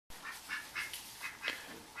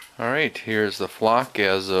Alright, here's the flock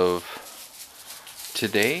as of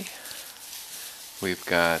today. We've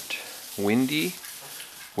got Windy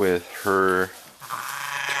with her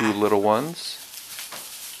two little ones,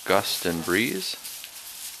 Gust and Breeze.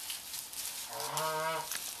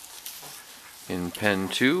 In pen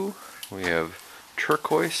 2, we have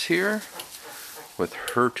Turquoise here with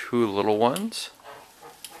her two little ones.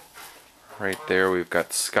 Right there we've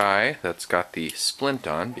got Sky, that's got the splint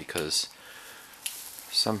on because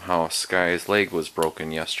somehow Sky's leg was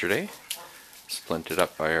broken yesterday. Splinted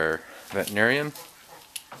up by our veterinarian.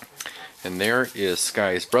 And there is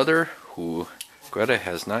Sky's brother, who Greta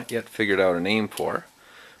has not yet figured out a name for,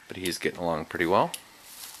 but he's getting along pretty well.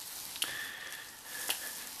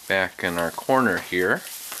 Back in our corner here,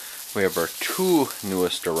 we have our two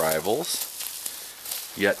newest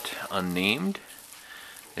arrivals, yet unnamed.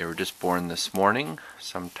 They were just born this morning,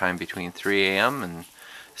 sometime between 3 a.m. and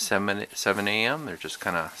 7 a.m. They're just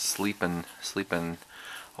kind of sleeping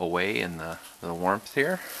away in the warmth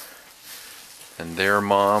here. And their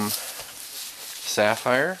mom,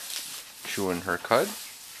 Sapphire, chewing her cud.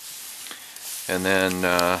 And then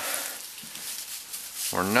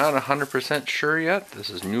we're not 100% sure yet, this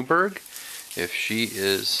is Newberg, if she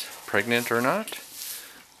is pregnant or not.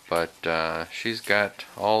 But she's got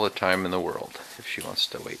all the time in the world if she wants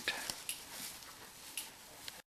to wait.